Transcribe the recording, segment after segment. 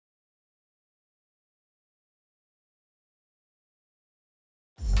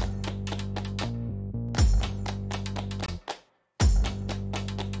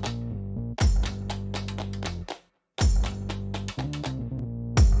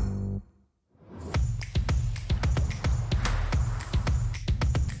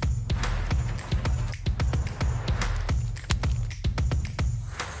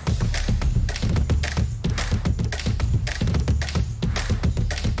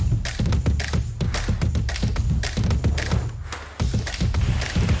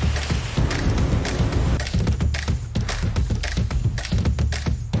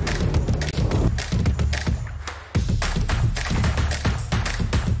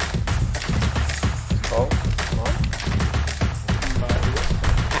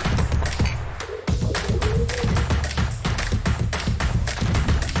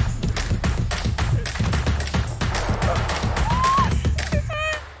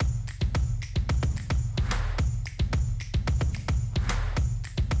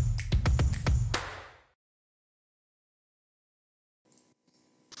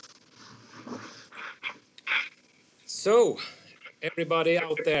So, everybody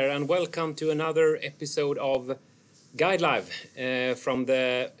out there, and welcome to another episode of GuideLIVE from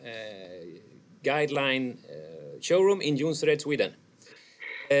the Guideline showroom in Jonsered, Sweden.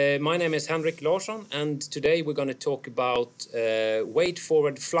 My name is Henrik Larsson, and today we're going to talk about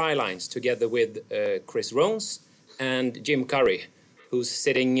weight-forward fly lines together with Chris Rownes and Jim Curry, who's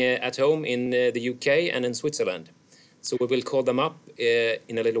sitting at home in the UK and in Switzerland. So we will call them up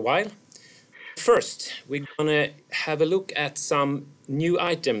in a little while. First, we're going to have a look at some new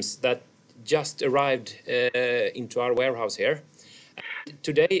items that just arrived into our warehouse here. And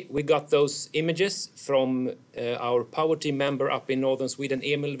today we got those images from our power team member up in northern Sweden,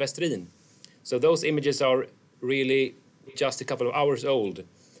 Emil Westrin. So those images are really just a couple of hours old.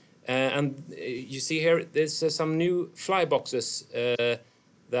 And you see here, there's some new fly boxes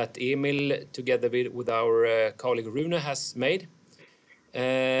that Emil, together with our colleague Rune, has made.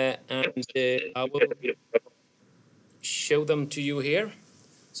 I will show them to you here.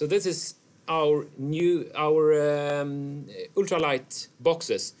 So this is our new ultralight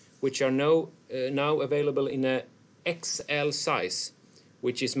boxes, which are now available in a XL size,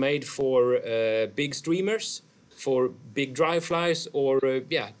 which is made for big streamers, for big dry flies, or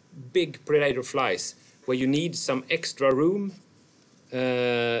big predator flies, where you need some extra room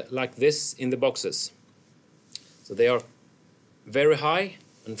like this in the boxes. So they are very high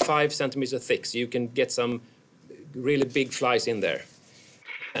and 5 centimeters thick, so you can get some really big flies in there.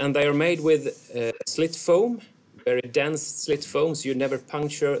 And they are made with slit foam, very dense slit foam, so you never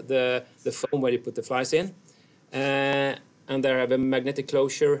puncture the foam where you put the flies in. And they have a magnetic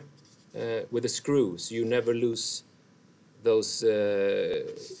closure with a screw, so you never lose those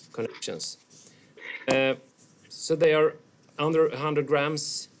connections. So they are under 100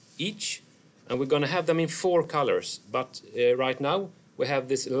 grams each. And we're going to have them in 4 colors, but right now we have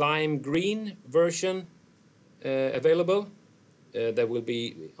this lime green version available that will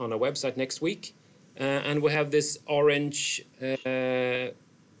be on our website next week, and we have this orange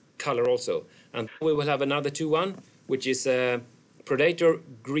color also. And we will have another 2-1, which is a predator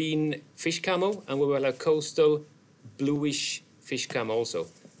green fish camo, and we will have coastal bluish fish camo also.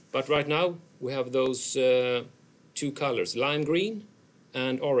 But right now we have those 2 colors, lime green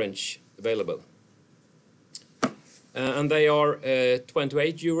and orange, available. And they are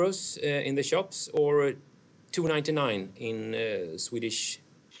 28 euros in the shops, or 2.99 in Swedish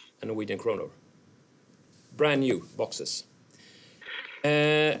and Norwegian kroner. Brand new boxes.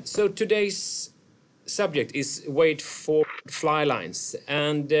 So today's subject is weight-forward fly lines.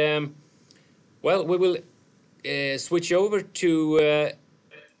 And well, we will switch over to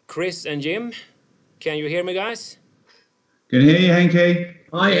Chris and Jim. Can you hear me, guys? Can hear you, Henke.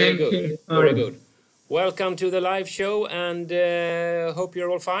 Hi, Very Henke. good. Very good. Welcome to the live show, and hope you're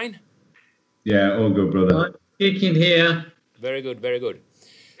all fine. Yeah, all good, brother. I'm kicking here. Very good, very good.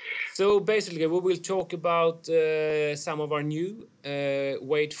 So basically, we will talk about some of our new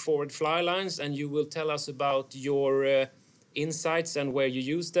weight-forward fly lines, and you will tell us about your insights and where you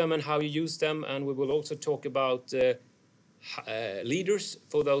use them and how you use them, and we will also talk about leaders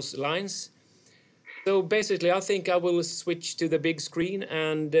for those lines. So basically, I think I will switch to the big screen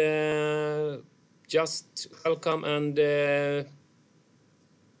and just welcome and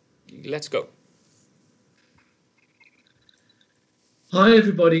let's go. Hi,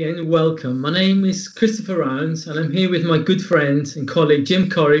 everybody, and welcome. My name is Christopher Rownes, and I'm here with my good friend and colleague Jim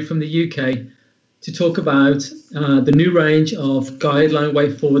Curry from the UK to talk about the new range of guideline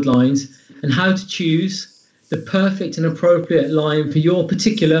weight-forward lines and how to choose the perfect and appropriate line for your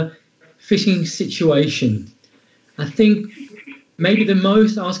particular fishing situation. I think maybe the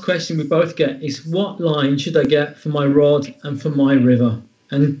most asked question we both get is, what line should I get for my rod and for my river?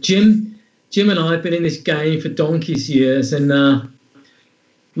 And Jim and I have been in this game for donkey's years, and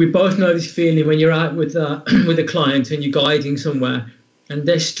we both know this feeling when you're out with a client and you're guiding somewhere and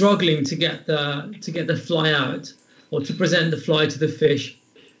they're struggling to get the fly out or to present the fly to the fish.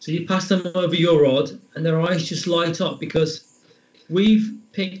 So you pass them over your rod and their eyes just light up because we've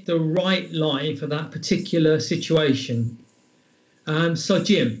picked the right line for that particular situation. So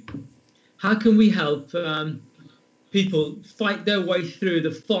Jim, how can we help people fight their way through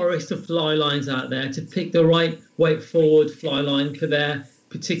the forest of fly lines out there to pick the right weight-forward fly line for their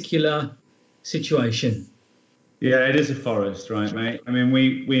particular situation? Yeah, it is a forest, right, mate? I mean,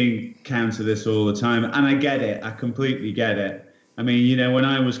 we encounter this all the time, and I get it. I completely get it. I mean, you know, when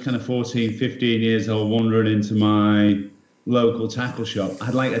I was kind of 14, 15 years old, wandering into my local tackle shop, I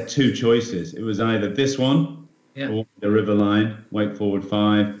had 2 choices. It was either this one, or the river line, weight-forward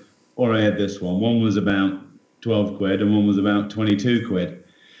 5, or I had this one. One was about 12 quid and one was about 22 quid.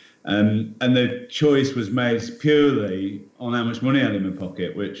 And the choice was made purely on how much money I had in my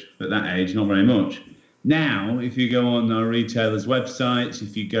pocket, which at that age, not very much. Now, if you go on our retailers' websites,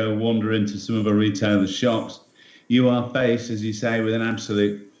 if you go wander into some of our retailers' shops, you are faced, as you say, with an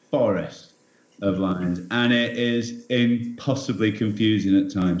absolute forest of lines, and it is impossibly confusing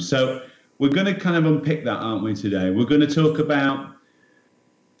at times. So we're going to kind of unpick that, aren't we, today? We're going to talk about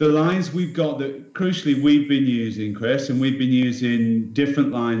the lines we've got that crucially we've been using, Chris, and we've been using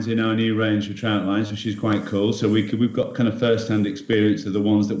different lines in our new range of trout lines, which is quite cool. So we've got kind of first-hand experience of the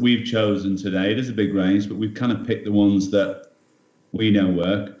ones that we've chosen today. It is a big range, but we've kind of picked the ones that we know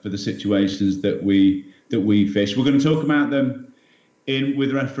work for the situations that we fish. We're going to talk about them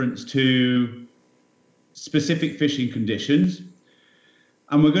with reference to specific fishing conditions.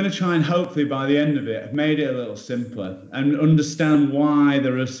 And we're going to try and hopefully by the end of it have made it a little simpler and understand why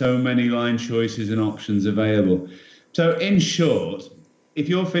there are so many line choices and options available. So in short, if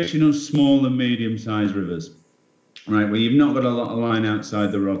you're fishing on small and medium-sized rivers, right, where you've not got a lot of line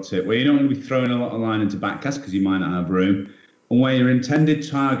outside the rod tip, where you're not going to be throwing a lot of line into backcast because you might not have room, and where your intended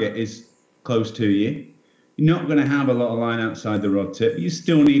target is close to you, you're not going to have a lot of line outside the rod tip, but you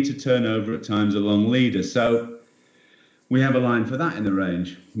still need to turn over at times along leader. So we have a line for that in the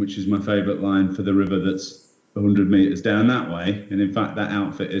range, which is my favourite line for the river that's 100 metres down that way. And in fact, that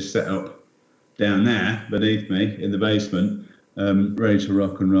outfit is set up down there beneath me in the basement, ready to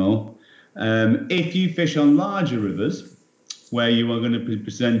rock and roll. If you fish on larger rivers, where you are going to be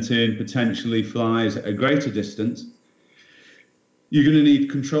presenting potentially flies at a greater distance, you're going to need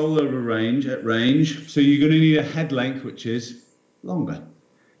control over range at range. So you're going to need a head length, which is longer.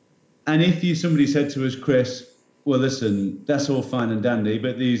 And if somebody said to us, Chris, well, listen, that's all fine and dandy,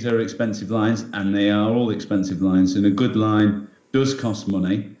 but these are expensive lines, and they are all expensive lines. And a good line does cost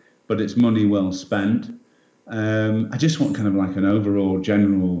money, but it's money well spent. I just want kind of like an overall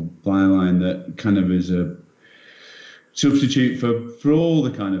general fly line that kind of is a substitute for all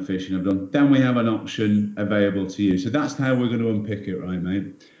the kind of fishing I've done. Then we have an option available to you. So that's how we're going to unpick it, right,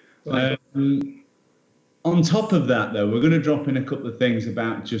 mate? Right. On top of that, though, we're going to drop in a couple of things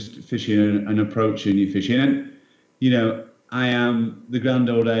about just fishing and approaching your fishing. And you know, I am the grand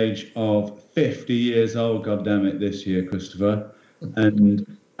old age of 50 years old, goddammit, this year, Christopher.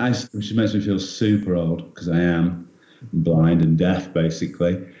 And which makes me feel super old, because I am blind and deaf,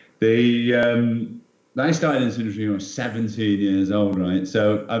 basically. I started in this industry when I was 17 years old, right?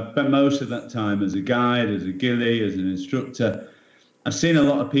 So I've spent most of that time as a guide, as a ghillie, as an instructor. I've seen a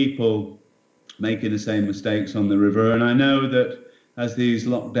lot of people making the same mistakes on the river, and I know that as these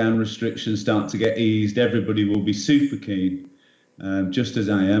lockdown restrictions start to get eased, everybody will be super keen, just as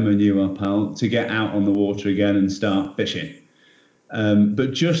I am, and you are, pal, to get out on the water again and start fishing.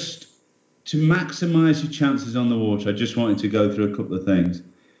 But just to maximise your chances on the water, I just wanted to go through a couple of things.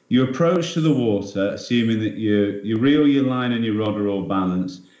 Your approach to the water, assuming that your reel, your line and your rod are all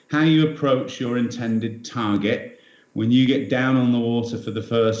balanced, how you approach your intended target when you get down on the water for the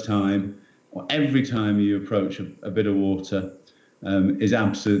first time, or every time you approach a bit of water, is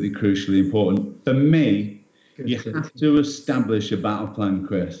absolutely crucially important. For me, you have to establish a battle plan,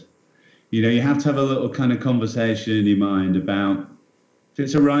 Chris. You know, you have to have a little kind of conversation in your mind about if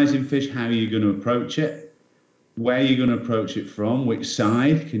it's a rising fish, how are you going to approach it? Where are you going to approach it from? Which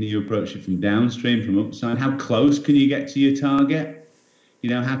side? Can you approach it from downstream, from upside? How close can you get to your target?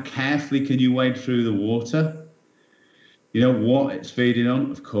 You know, how carefully can you wade through the water? You know what it's feeding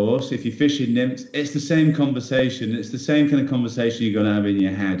on, of course. If you're fishing nymphs, it's the same conversation. It's the same kind of conversation you're going to have in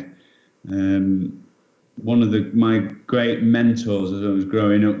your head. One of my great mentors as I was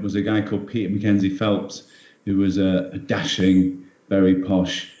growing up was a guy called Peter Mackenzie Phelps, who was a dashing, very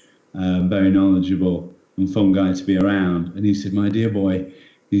posh, very knowledgeable and fun guy to be around. And he said, my dear boy,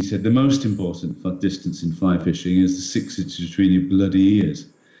 he said, the most important distance in fly fishing is the 6 inches between your bloody ears.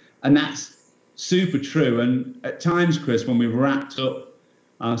 And that's super true. And at times, Chris, when we've wrapped up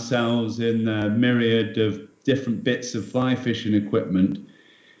ourselves in a myriad of different bits of fly fishing equipment,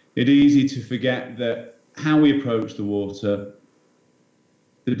 it's easy to forget that how we approach the water,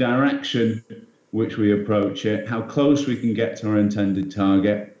 the direction which we approach it, how close we can get to our intended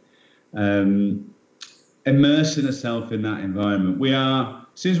target, immersing ourselves in that environment.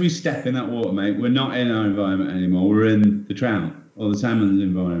 As soon as we step in that water, mate, we're not in our environment anymore. We're in the trout or the salmon's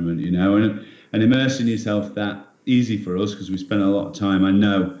environment, you know, and immersing yourself that easy for us because we spend a lot of time, I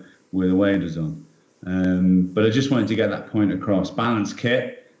know, with the waders on. But I just wanted to get that point across. Balanced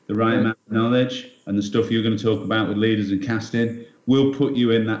kit, the right amount of knowledge, and the stuff you're going to talk about with leaders and casting will put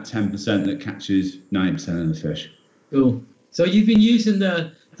you in that 10% that catches 90% of the fish. Cool. So you've been using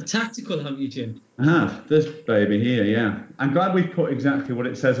the tactical, haven't you, Jim? I have. This baby here, yeah. I'm glad we've put exactly what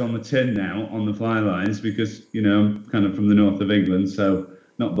it says on the tin now on the fly lines because, you know, I'm kind of from the north of England, so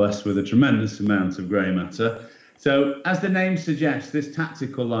not blessed with a tremendous amount of grey matter. So as the name suggests, this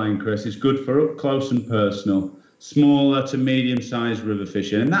tactical line, Chris, is good for up close and personal, smaller to medium-sized river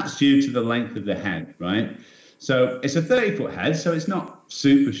fishing, and that's due to the length of the head, right? So it's a 30-foot head, so it's not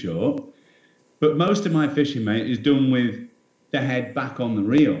super short, but most of my fishing, mate, is done with the head back on the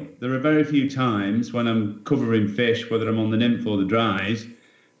reel. There are very few times when I'm covering fish, whether I'm on the nymph or the dries,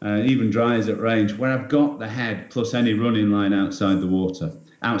 even dries at range, where I've got the head plus any running line outside the water,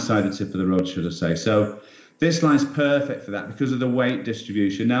 outside the tip of the rod, should I say. So this line's perfect for that because of the weight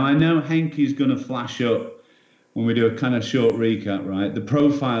distribution. Now, I know Henke's going to flash up when we do a kind of short recap, right, the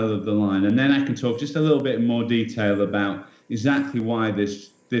profile of the line, and then I can talk just a little bit in more detail about exactly why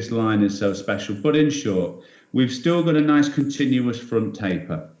this line is so special. But in short, we've still got a nice continuous front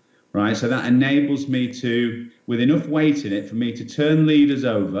taper, right? So that enables me to, with enough weight in it, for me to turn leaders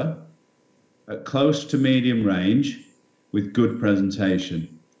over at close to medium range with good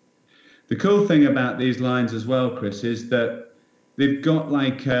presentation. The cool thing about these lines as well, Chris, is that they've got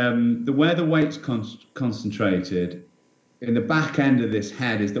like where the weight's concentrated in the back end of this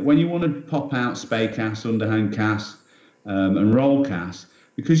head is that when you want to pop out spay casts, underhand casts, and roll casts,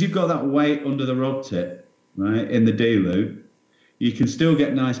 because you've got that weight under the rod tip, right, in the D loop, you can still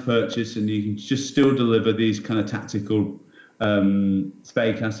get nice purchase and you can just still deliver these kind of tactical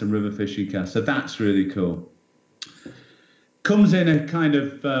spay casts and river fishing casts. So that's really cool. Comes in a kind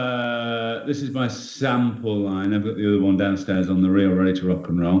of, this is my sample line. I've got the other one downstairs on the reel ready to rock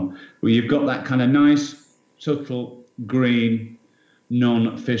and roll. Where you've got that kind of nice, subtle, green,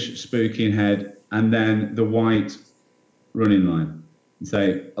 non-fish spooking head, and then the white running line. And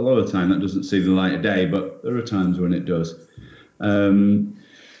say, a lot of the time that doesn't see the light of day, but there are times when it does.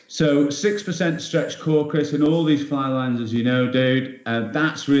 So 6% stretch core, Chris, in all these fly lines, as you know, dude.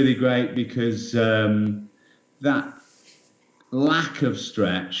 That's really great because that lack of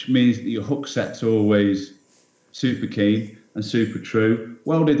stretch means that your hook set's always super keen and super true.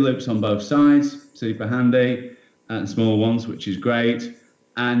 Welded loops on both sides, super handy, and small ones, which is great.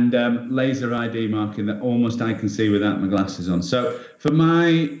 And laser ID marking that almost I can see without my glasses on. So for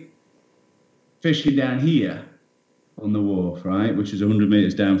my fishing down here on the wharf, right, which is 100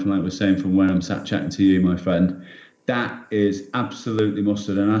 metres down from, like we're saying, from where I'm sat chatting to you, my friend, that is absolutely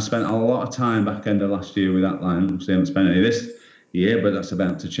mustard. And I spent a lot of time back end of last year with that line. Obviously I haven't spent any this year, but that's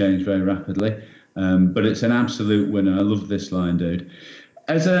about to change very rapidly. But it's an absolute winner. I love this line, dude.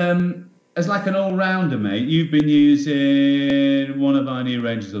 As like an all-rounder, mate, you've been using one of our new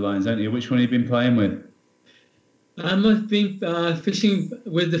ranges of lines, haven't you? Which one have you been playing with? I've been fishing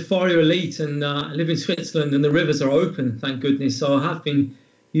with the Fario Elite, and I live in Switzerland, and the rivers are open, thank goodness. So I have been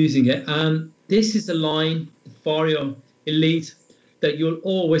using it. This is the line, the Fario Elite, that you'll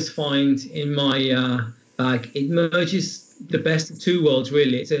always find in my bag. It merges the best of two worlds,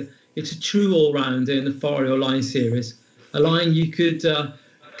 really. It's a true all-rounder in the Fario line series. A line you could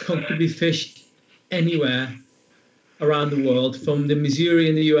comfortably fish anywhere around the world, from the Missouri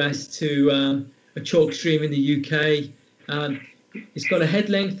in the US to a chalk stream in the UK. It's got a head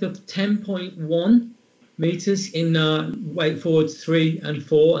length of 10.1 meters in weight forwards 3 and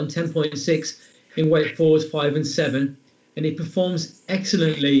 4, and 10.6 in weight forwards 5 and 7. And it performs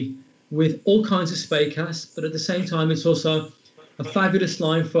excellently with all kinds of spay casts, but at the same time, it's also a fabulous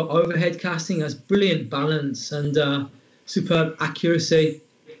line for overhead casting. Has brilliant balance and superb accuracy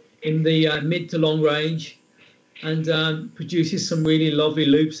in the mid to long range, and produces some really lovely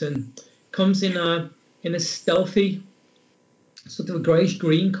loops, and comes in a stealthy sort of a greyish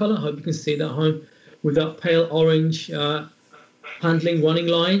green colour. I hope you can see that at home, with that pale orange handling running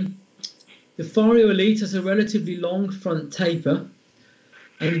line. The Fario Elite has a relatively long front taper,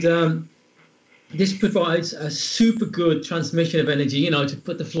 and this provides a super good transmission of energy, you know, to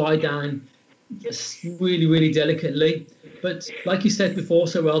put the fly down just really, really delicately. But like you said before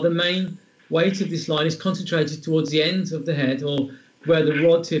so well, the main weight of this line is concentrated towards the end of the head, or where the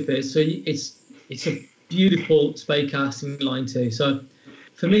rod tip is. So it's a beautiful spay casting line too. So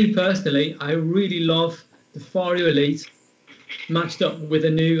for me personally, I really love the Fario Elite matched up with a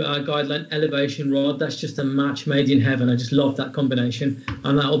new GuideLIVE elevation rod. That's just a match made in heaven. I just love that combination,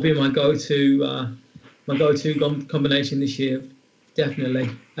 and that will be my go-to combination this year, definitely.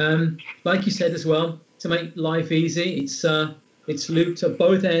 Like you said as well, to make life easy, it's looped at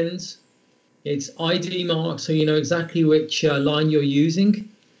both ends. It's ID marked, so you know exactly which line you're using,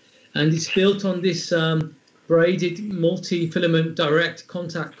 and it's built on this braided multi-filament direct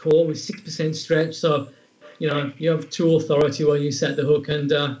contact core with 6% stretch. So you have true authority when you set the hook.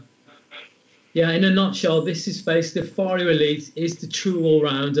 And yeah, in a nutshell, this is basically the Fario Elite is the true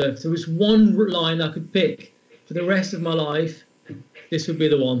all-rounder. If there was one line I could pick for the rest of my life, this would be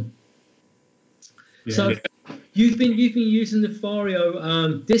the one. Yeah. So you've been using the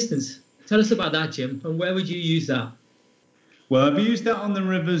Fario distance. Tell us about that, Jim, and where would you use that? Well, I've used that on the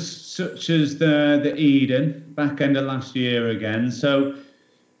rivers such as the Eden, back end of last year again. So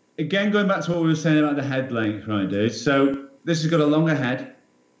again, going back to what we were saying about the head length, right, dude? So this has got a longer head,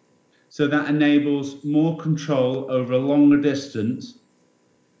 so that enables more control over a longer distance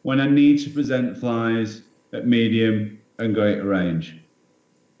when I need to present flies at medium and greater range.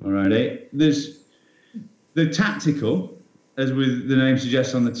 Alrighty, there's the tactical, as with the name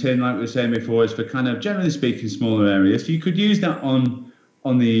suggests on the tin, like we were saying before, is for kind of, generally speaking, smaller areas. You could use that on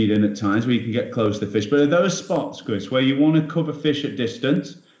the Eden at times where you can get close to the fish. But are those spots, Chris, where you want to cover fish at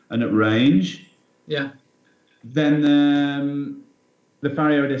distance and at range? Yeah. Then the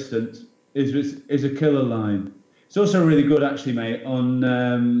Fario distance is a killer line. It's also really good, actually, mate,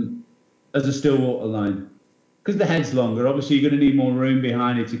 on as a still water line. Because the head's longer, obviously you're going to need more room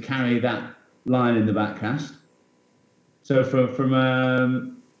behind it to carry that line in the back cast. So from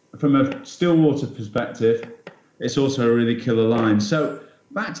a still water perspective, it's also a really killer line. So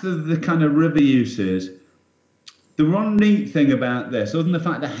back to the kind of river uses. The one neat thing about this, other than the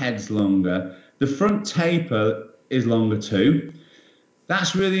fact the head's longer, the front taper is longer too.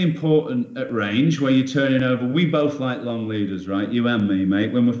 That's really important at range where you're turning over. We both like long leaders, right? You and me,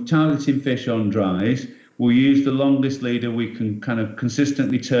 mate. When we're targeting fish on dries, we'll use the longest leader we can kind of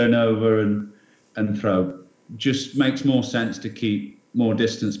consistently turn over and throw. Just makes more sense to keep more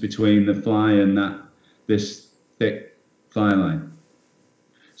distance between the fly and this thick fly line.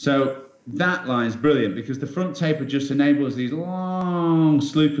 So that line's brilliant because the front taper just enables these long,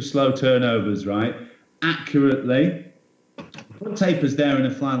 super slow turnovers, right? Accurately. The front taper's there in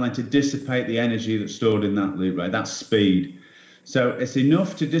a fly line to dissipate the energy that's stored in that loop, right? That's speed. So it's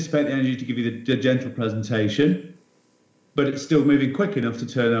enough to dissipate the energy to give you the gentle presentation, but it's still moving quick enough to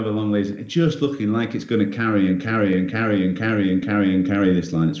turn over long leads. It's just looking like it's going to carry and carry and carry and carry and carry and carry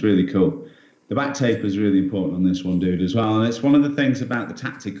this line. It's really cool. The back taper is really important on this one, dude, as well. And it's one of the things about the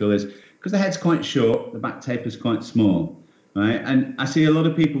tactical is because the head's quite short, the back taper's quite small, right? And I see a lot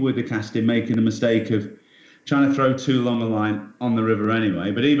of people with the casting making a mistake of trying to throw too long a line on the river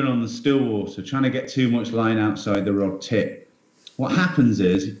anyway, but even on the still water, trying to get too much line outside the rod tip. What happens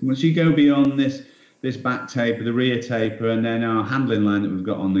is once you go beyond this back taper, the rear taper, and then our handling line that we've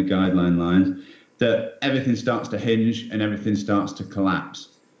got on the guideline lines, that everything starts to hinge and everything starts to collapse.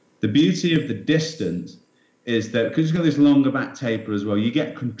 The beauty of the distance is that because you've got this longer back taper as well, you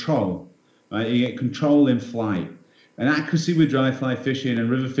get control, right? You get control in flight. And accuracy with dry fly fishing and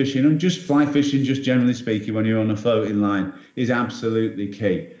river fishing, and just fly fishing, just generally speaking, when you're on a floating line, is absolutely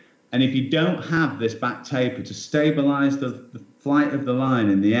key. And if you don't have this back taper to stabilize the flight of the line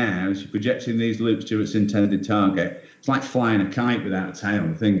in the air as you're projecting these loops to its intended target, it's like flying a kite without a tail.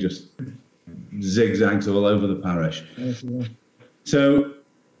 The thing just zigzags all over the parish. So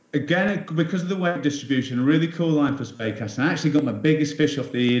again, because of the weight distribution, a really cool line for spey casting. I actually got my biggest fish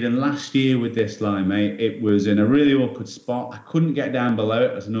off the Eden last year with this line, mate. It was in a really awkward spot. I couldn't get down below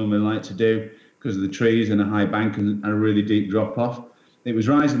it as I normally like to do because of the trees and a high bank and a really deep drop off. It was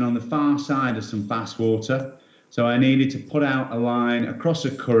rising on the far side of some fast water. So I needed to put out a line across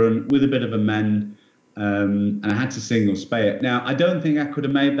a current with a bit of a mend, and I had to single spey it. Now, I don't think I could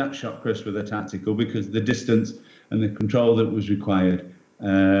have made that shot, Chris, with a tactical because of the distance and the control that was required.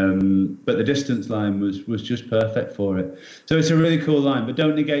 But the distance line was just perfect for it. So it's a really cool line, but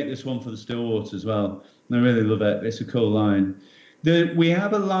don't negate this one for the still water as well. I really love it. It's a cool line. We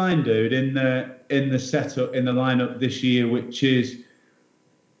have a line, dude, in the setup, in the lineup this year, which is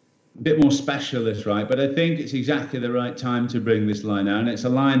a bit more specialist, right? But I think it's exactly the right time to bring this line out. And it's a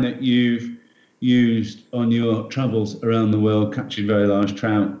line that you've used on your travels around the world, catching very large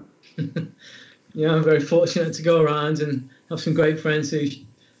trout. Yeah, I'm very fortunate to go around and have some great friends who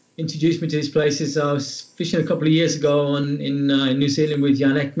introduced me to these places. I was fishing a couple of years ago in New Zealand with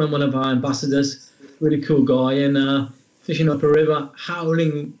Jan Ekman, one of our ambassadors, really cool guy, and fishing up a river,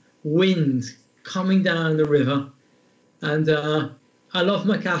 howling wind coming down the river. And I love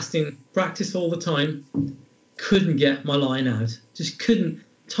my casting, practice all the time, couldn't get my line out, just couldn't.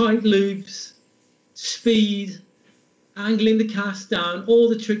 Tight loops, speed, angling the cast down, all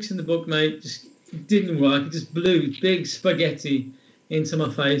the tricks in the book, mate, just didn't work. It just blew big spaghetti into my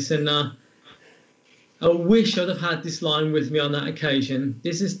face. And I wish I'd have had this line with me on that occasion.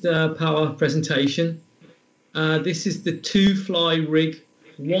 This is the power presentation. This is the 2-fly rig,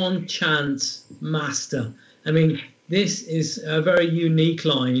 1 chance master. I mean, this is a very unique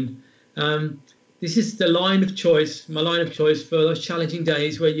line. This is the line of choice, my line of choice for those challenging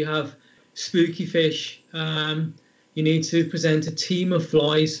days where you have spooky fish. You need to present a team of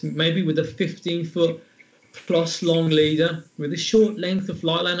flies, maybe with a 15-foot plus long leader, with a short length of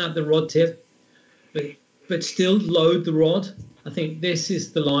fly line at the rod tip, but still load the rod. I think this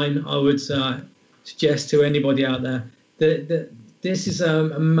is the line I would suggest to anybody out there. This is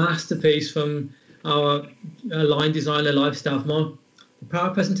a masterpiece from our line designer, Live Staff Mark. The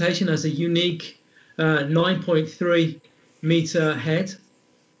power presentation has a unique 9.3 meter head,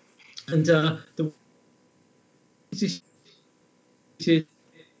 and this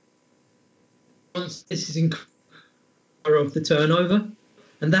is incredible of the turnover,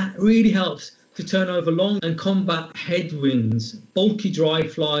 and that really helps to turn over long and combat headwinds, bulky dry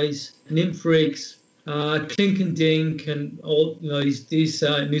flies, nymph rigs, clink and dink, and all these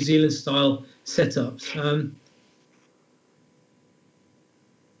New Zealand style setups.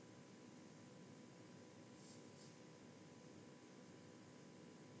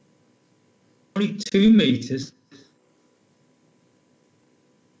 Only 2 meters.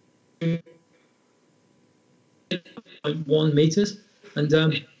 1 meters,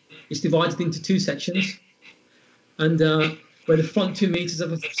 and it's divided into 2 sections, and where the front 2 meters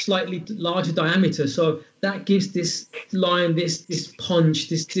have a slightly larger diameter, so that gives this line this punch,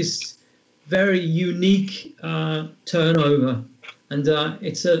 this very unique turnover, and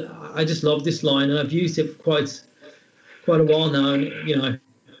I just love this line, and I've used it for quite a while now, and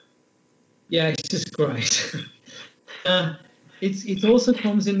yeah, it's just great. It also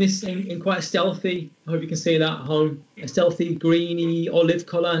comes in quite a stealthy, I hope you can see that at home, a stealthy greeny olive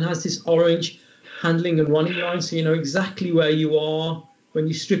colour, and has this orange handling and running line, so you know exactly where you are when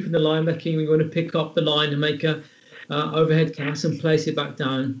you're stripping the line back in. We're going to pick up the line and make a overhead cast and place it back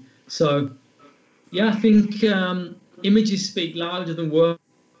down. So yeah, I think images speak louder than words.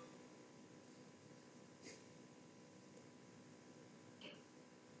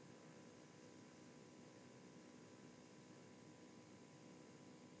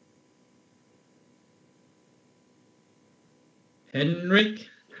 Henrik,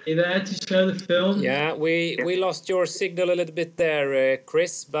 are you there to show the film? Yeah, we lost your signal a little bit there,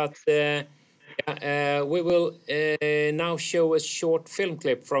 Chris, but we will now show a short film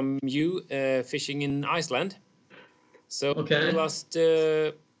clip from you fishing in Iceland. So okay. we'll just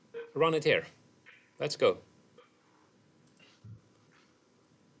run it here. Let's go.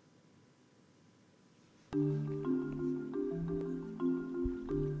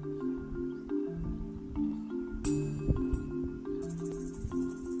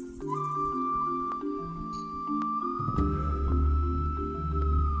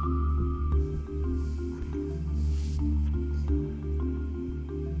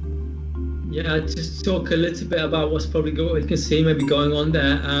 Yeah, just talk a little bit about what's probably what we can see maybe going on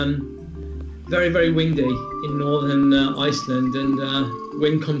there. Very, very windy in northern Iceland, and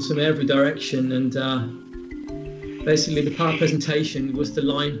wind comes from every direction, and basically the power presentation was the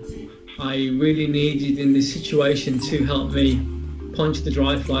line I really needed in this situation to help me punch the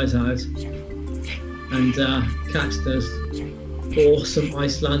dry flies out and catch those awesome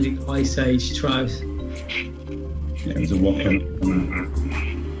Icelandic Ice Age trout. Yeah, it was a whopping.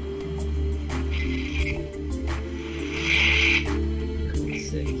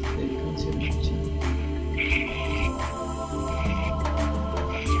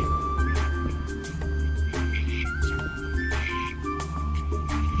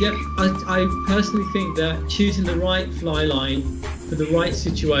 Yeah, I personally think that choosing the right fly line for the right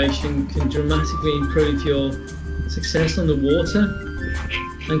situation can dramatically improve your success on the water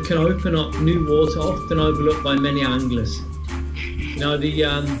and can open up new water often overlooked by many anglers. You know,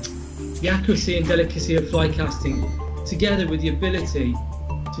 the accuracy and delicacy of fly casting, together with the ability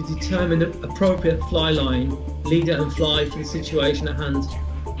to determine the appropriate fly line, leader and fly for the situation at hand,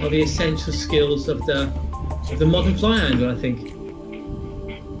 are the essential skills of the modern fly angler, I think.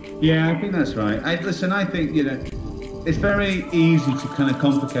 Yeah, I think that's right. I think, it's very easy to kind of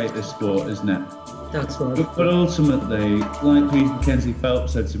complicate this sport, isn't it? That's right. But ultimately, like Peter Mackenzie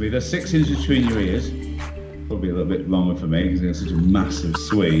Phelps said to me, there's 6 inches between your ears. Probably a little bit longer for me because I'm such a massive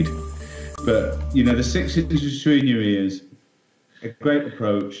Swede. But, the 6 inches between your ears, a great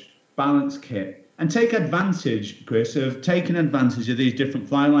approach, balanced kit, and take advantage, Chris, of taking advantage of these different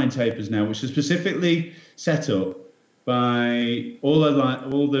fly line tapers now, which are specifically set up by all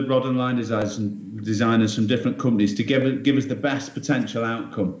the rod and line designers from different companies to give us the best potential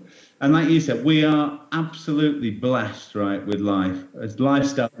outcome. And like you said, we are absolutely blessed, right, with Life. As Life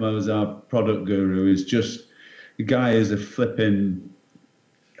Staff as our product guru, is just, the guy is a flipping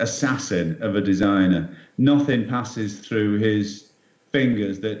assassin of a designer. Nothing passes through his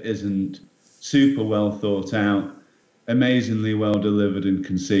fingers that isn't super well thought out, amazingly well delivered and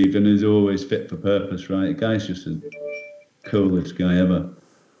conceived, and is always fit for purpose, right? The guy's just the coolest guy ever.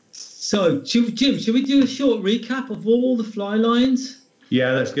 So, Jim, should we do a short recap of all the fly lines?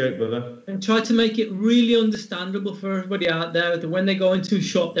 Yeah, let's go, brother. And try to make it really understandable for everybody out there that when they go into a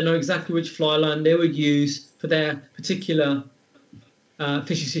shop, they know exactly which fly line they would use for their particular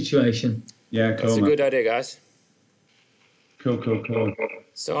fishing situation. Yeah, cool. That's a good idea, guys. Cool.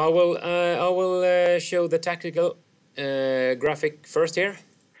 So I will show the tactical graphic first here.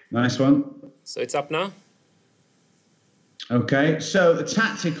 Nice one. So it's up now. Okay, so the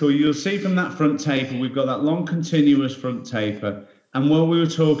tactical, you'll see from that front taper, we've got that long continuous front taper. And what we were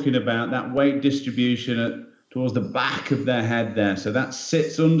talking about, that weight distribution towards the back of their head there. So that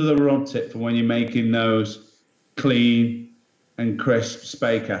sits under the rod tip for when you're making those clean and crisp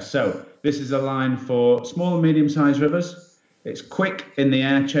spay casts. So this is a line for small and medium-sized rivers. It's quick in the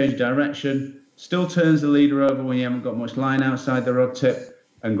air, change direction, still turns the leader over when you haven't got much line outside the rod tip,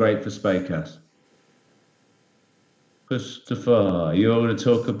 and great for spay casts. Christopher, you're going to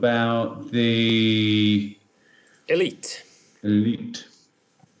talk about the Elite. Elite.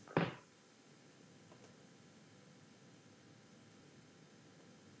 Oh,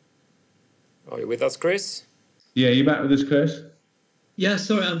 Are you with us, Chris? Yeah, you back with us, Chris? Yeah,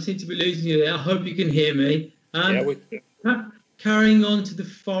 sorry, I seem to be losing you there. I hope you can hear me. Yeah, carrying on to the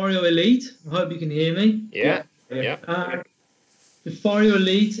Fario Elite. I hope you can hear me. Yeah. The Fario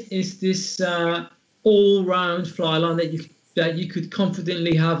Elite is this all-round fly line that you could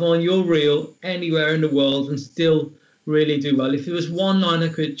confidently have on your reel anywhere in the world and still really do well. If there was one line I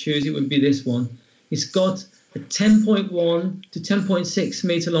could choose, it would be this one. It's got a 10.1 to 10.6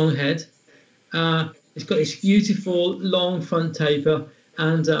 meter long head. It's got this beautiful long front taper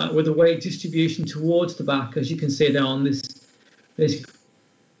and with a weight distribution towards the back, as you can see there on this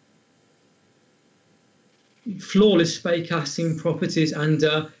flawless spay casting properties and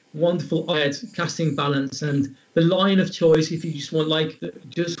wonderful head casting balance. And the line of choice, if you just want like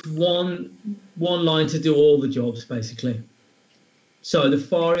just one line to do all the jobs, basically. So the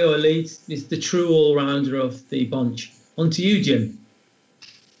Fario Elite is the true all-rounder of the bunch. On to you, Jim.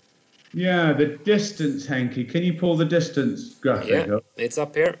 Yeah, the distance, Henky. Can you pull the distance graphic up? It's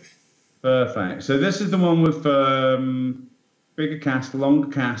up here. Perfect. So this is the one with bigger cast, longer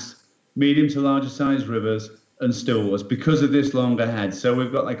cast, medium to larger size rivers and stillwaters because of this longer head. So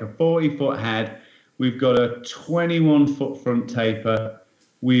we've got like a 40-foot head. We've got a 21-foot front taper.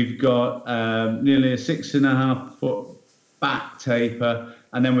 We've got nearly a 6.5-foot back taper.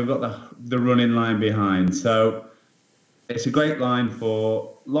 And then we've got the running line behind. So it's a great line for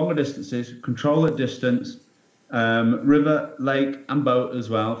longer distances, control at distance, river, lake and boat as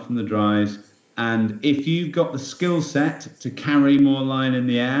well from the dries. And if you've got the skill set to carry more line in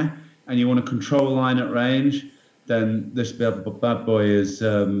the air and you want to control line at range, then this bad boy is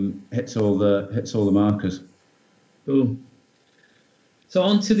hits all the markers. Cool. So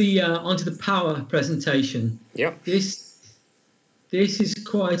onto the power presentation. Yeah. This is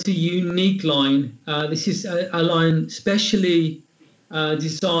quite a unique line. This is a line specially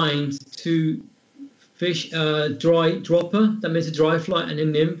designed to fish dry dropper. That means a dry fly and a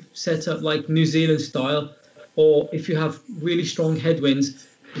nymph set up like New Zealand style, or if you have really strong headwinds,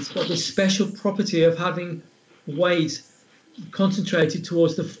 it's got this special property of having weight concentrated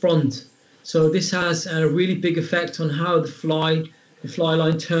towards the front. So this has a really big effect on how the fly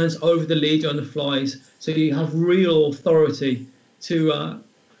line turns over the leader on the flies. So you have real authority to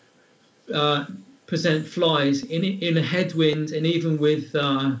present flies in a headwind and even with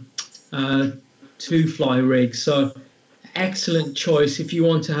two fly rigs. So excellent choice if you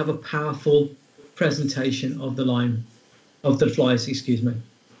want to have a powerful presentation of the line, of the flies, excuse me.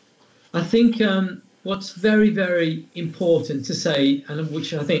 I think what's very, very important to say, and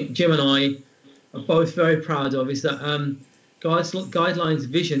which I think Jim and I are both very proud of, is that GuideLIVE's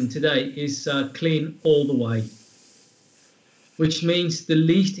vision today is clean all the way, which means the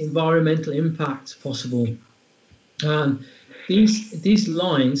least environmental impact possible. These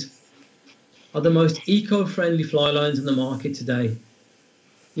lines are the most eco-friendly fly lines in the market today.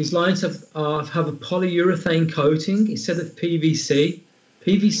 These lines have a polyurethane coating instead of PVC.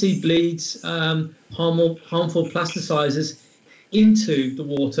 PVC bleeds harmful plasticizers into the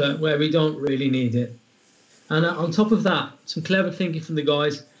water where we don't really need it. And on top of that, some clever thinking from the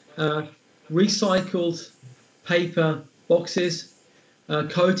guys, recycled paper boxes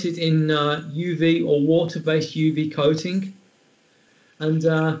coated in UV or water-based UV coating.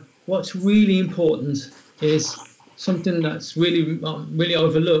 And what's really important is something that's really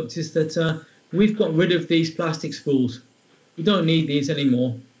overlooked is that we've got rid of these plastic spools. We don't need these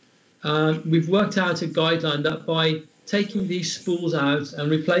anymore. We've worked out a guideline that by taking these spools out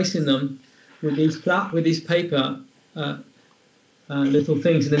and replacing them with these paper little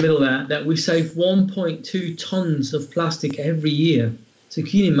things in the middle there, that we save 1.2 tons of plastic every year. So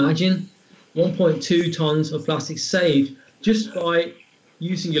can you imagine 1.2 tons of plastic saved just by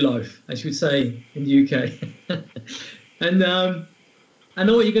using your life, as you would say in the UK. And I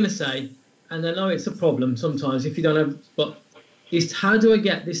know what you're going to say, and I know it's a problem sometimes if you don't have, but it's how do I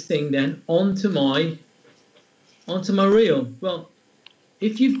get this thing then onto my reel? Well,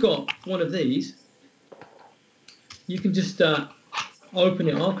 if you've got one of these, you can just open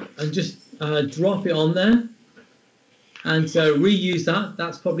it up and just drop it on there and reuse that.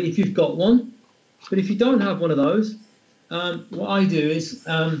 That's probably if you've got one. But if you don't have one of those, what I do is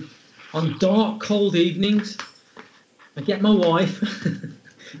on dark, cold evenings, I get my wife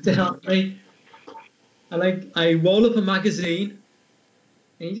to help me, and I roll up a magazine,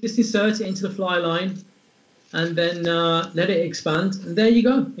 and you just insert it into the fly line, and then let it expand, and there you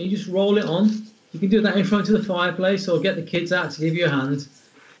go. And you just roll it on. You can do that in front of the fireplace, or get the kids out to give you a hand,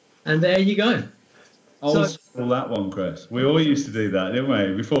 and there you go. Old school, that one, Chris. We all used to do that, didn't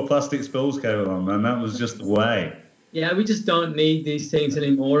we? Before plastic spools came along, man, that was just the way. Yeah, we just don't need these things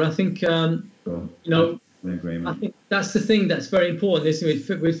anymore. I think, you know, I think that's the thing that's very important.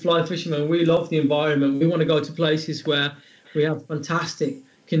 With fly fishermen, we love the environment. We want to go to places where we have fantastic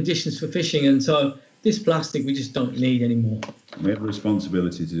conditions for fishing, and so this plastic we just don't need anymore. We have a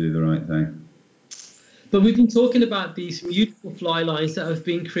responsibility to do the right thing. But we've been talking about these beautiful fly lines that have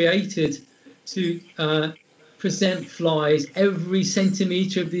been created to present flies. Every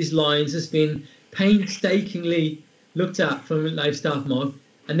centimetre of these lines has been painstakingly looked at from a live staff mode,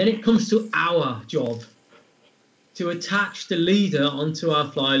 and then it comes to our job to attach the leader onto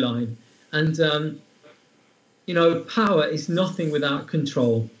our fly line. And you know, power is nothing without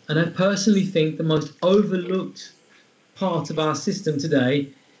control, and I personally think the most overlooked part of our system today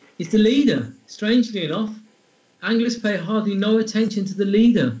is the leader. Strangely enough, anglers pay hardly no attention to the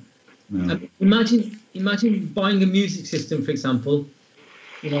leader. No. Imagine buying a music system, for example,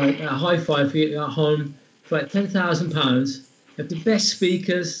 you know, a hi-fi for you at home for like £10,000. You have the best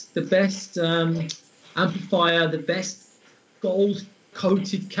speakers, the best amplifier, the best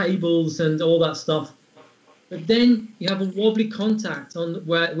gold-coated cables and all that stuff. But then you have a wobbly contact on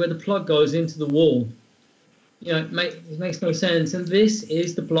where the plug goes into the wall. You know, it makes no sense. And this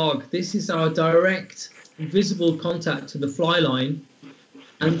is the plug. This is our direct, visible contact to the fly line.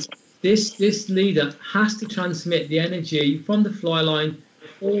 And this leader has to transmit the energy from the fly line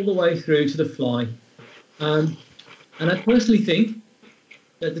all the way through to the fly. And I personally think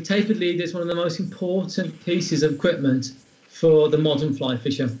that the tapered leader is one of the most important pieces of equipment for the modern fly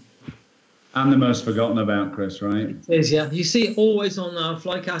fisher. And the most forgotten about, Chris, right? It is, yeah. You see it always on our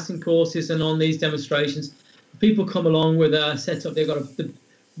fly casting courses and on these demonstrations. People come along with a setup. They've got a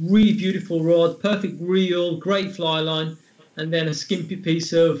really beautiful rod, perfect reel, great fly line, and then a skimpy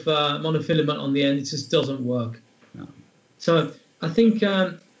piece of monofilament on the end. It just doesn't work. No. So I think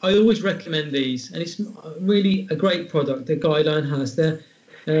I always recommend these, and it's really a great product that GuideLIVE has.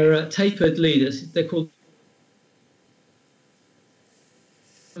 They're tapered leaders. They're called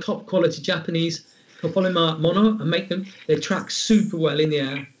top quality Japanese copolymer mono, and make them. They track super well in the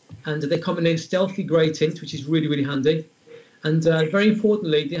air, and they come in a stealthy grey tint, which is really, really handy. And very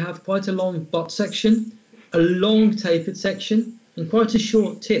importantly, they have quite a long butt section, a long tapered section, and quite a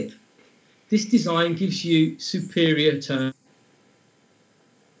short tip. This design gives you superior turn.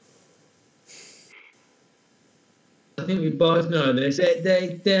 I think we both know this.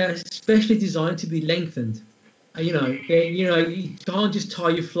 They're specially designed to be lengthened. You know, you can't just tie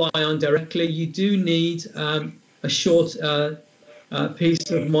your fly on directly. You do need a short piece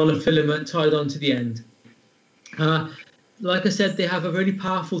of monofilament tied onto the end. Like I said, they have a very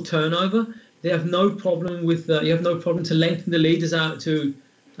powerful turnover. They have no problem with you have no problem to lengthen the leaders out to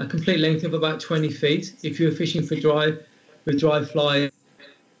a complete length of about 20 feet if you're fishing for dry fly.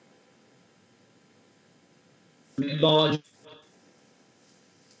 Large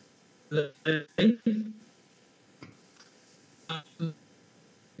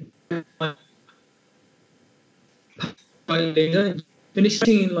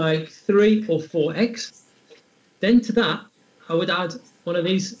finishing in like 3 or 4x. Then to that, I would add one of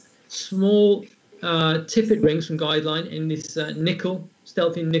these small tippet rings from GuideLIVE in this nickel,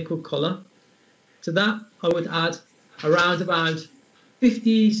 stealthy nickel color. To that, I would add around about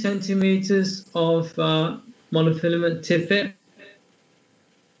 50 centimeters of monofilament tippet.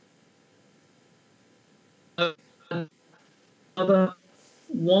 another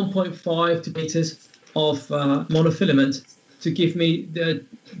 1.5 meters of monofilament to give me the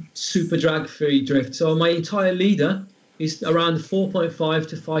super drag-free drift. So my entire leader is around 4.5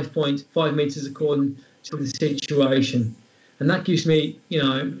 to 5.5 meters according to the situation. And that gives me, you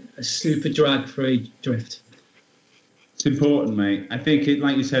know, a super drag-free drift. It's important, mate. I think,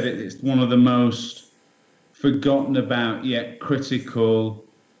 like you said, it's one of the most forgotten about yet critical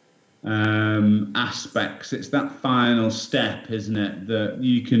aspects. It's that final step, isn't it? That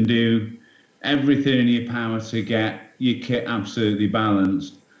you can do everything in your power to get your kit absolutely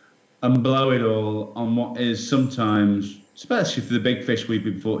balanced and blow it all on what is sometimes, especially for the big fish we've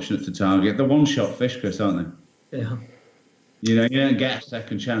been fortunate to target, the one-shot fish, Chris, aren't they? Yeah. You know, you don't get a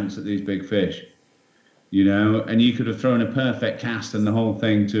second chance at these big fish. You know, and you could have thrown a perfect cast and the whole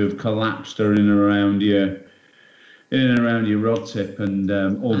thing to have collapsed in and around your rod tip, and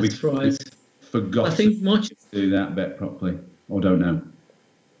all That's right. Forgot I think to do that bit properly, or don't know.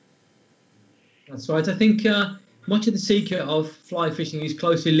 That's right. I think much of the secret of fly fishing is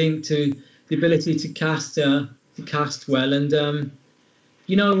closely linked to the ability to cast well. And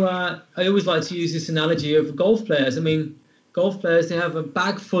you know, I always like to use this analogy of golf players. I mean, golf players, they have a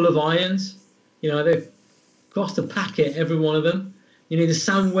bag full of irons. You know, they've cost a packet, every one of them. You need a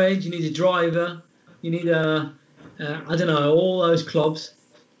sand wedge, you need a driver, you need I don't know, all those clubs.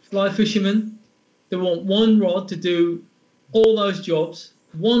 Fly fishermen, they want one rod to do all those jobs,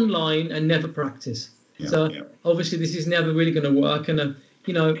 one line, and never practice. Obviously this is never really going to work. And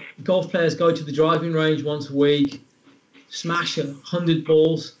you know, golf players go to the driving range once a week, smash 100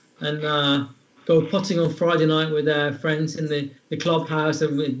 balls, and go putting on Friday night with their friends in the clubhouse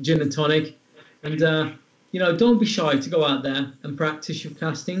with gin and tonic. And you know, don't be shy to go out there and practice your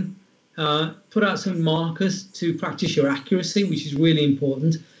casting. Put out some markers to practice your accuracy, which is really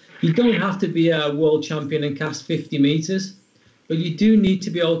important. You don't have to be a world champion and cast 50 meters, but you do need to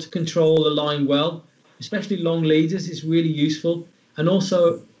be able to control the line well, especially long leaders is really useful. And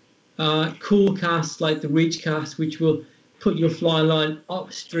also cool casts like the reach cast, which will put your fly line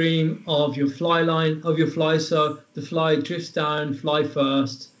upstream of your fly line, of your fly, so the fly drifts down, fly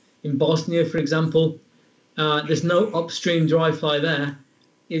first. In Bosnia, for example, there's no upstream dry fly there.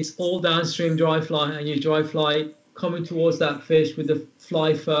 It's all downstream dry fly, and your dry fly coming towards that fish with the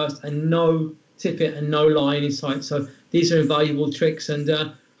fly first and no tippet and no line in sight. So these are invaluable tricks.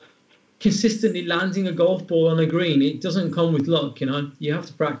 And consistently landing a golf ball on a green, it doesn't come with luck, you know. You have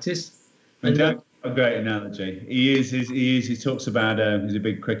to practice. And that's a great analogy. He talks about, he's a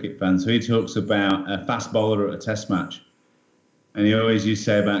big cricket fan, so he talks about a fast bowler at a test match. And he always used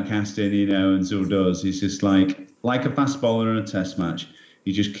to say about casting, you know, and still does, he's just like a fast bowler in a test match.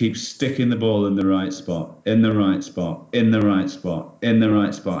 You just keep sticking the ball in the right spot, in the right spot, in the right spot, in the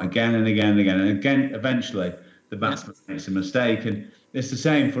right spot, again and again and again. And again, eventually, the batsman makes a mistake. And it's the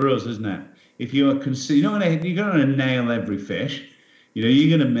same for us, isn't it? If you're not going to nail every fish. You know,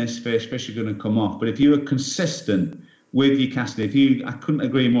 you're going to miss fish are going to come off. But if you are consistent with your casting, I couldn't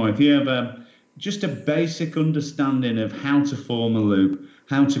agree more. If you have just a basic understanding of how to form a loop,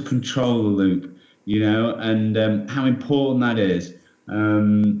 how to control the loop, you know, and how important that is,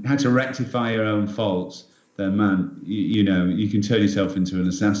 how to rectify your own faults, then, man, you know, you can turn yourself into an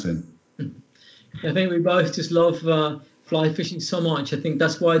assassin. I think we both just love fly fishing so much. I think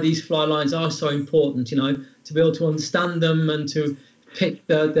that's why these fly lines are so important, you know, to be able to understand them and to pick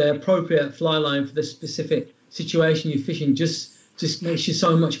the appropriate fly line for the specific situation you're fishing just makes you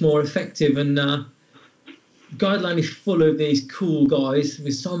so much more effective. And GuideLIVE is full of these cool guys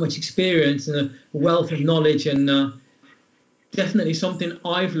with so much experience and a wealth of knowledge. And definitely something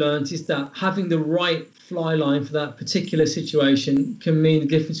I've learned is that having the right fly line for that particular situation can mean the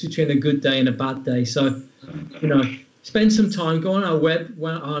difference between a good day and a bad day. So, you know, spend some time, go on our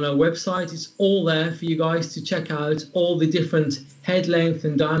website. It's all there for you guys to check out, all the different head length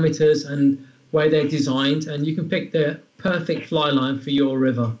and diameters and way they're designed, and you can pick the perfect fly line for your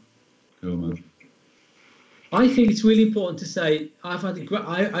river. Cool, man. I think it's really important to say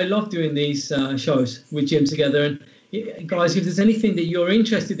I love doing these shows with Jim together. And guys, if there's anything that you're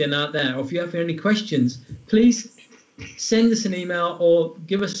interested in out there, or if you have any questions, please send us an email or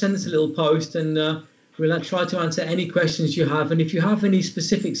send us a little post, and we'll try to answer any questions you have. And if you have any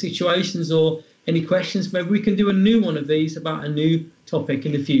specific situations or any questions, maybe we can do a new one of these about a new topic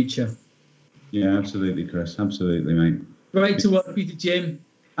in the future. Yeah, absolutely, Chris. Absolutely, mate. Great to work with you, Jim.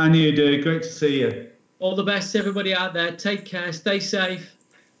 And you, dude. Great to see you. All the best to everybody out there. Take care. Stay safe.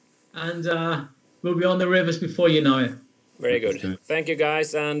 And we'll be on the rivers before you know it. Very good. Thank you,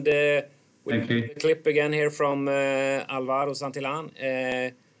 guys. And we have a clip again here from Alvaro Santillan.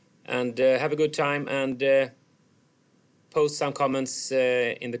 And have a good time. And post some comments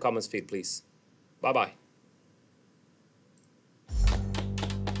in the comments feed, please. Bye-bye.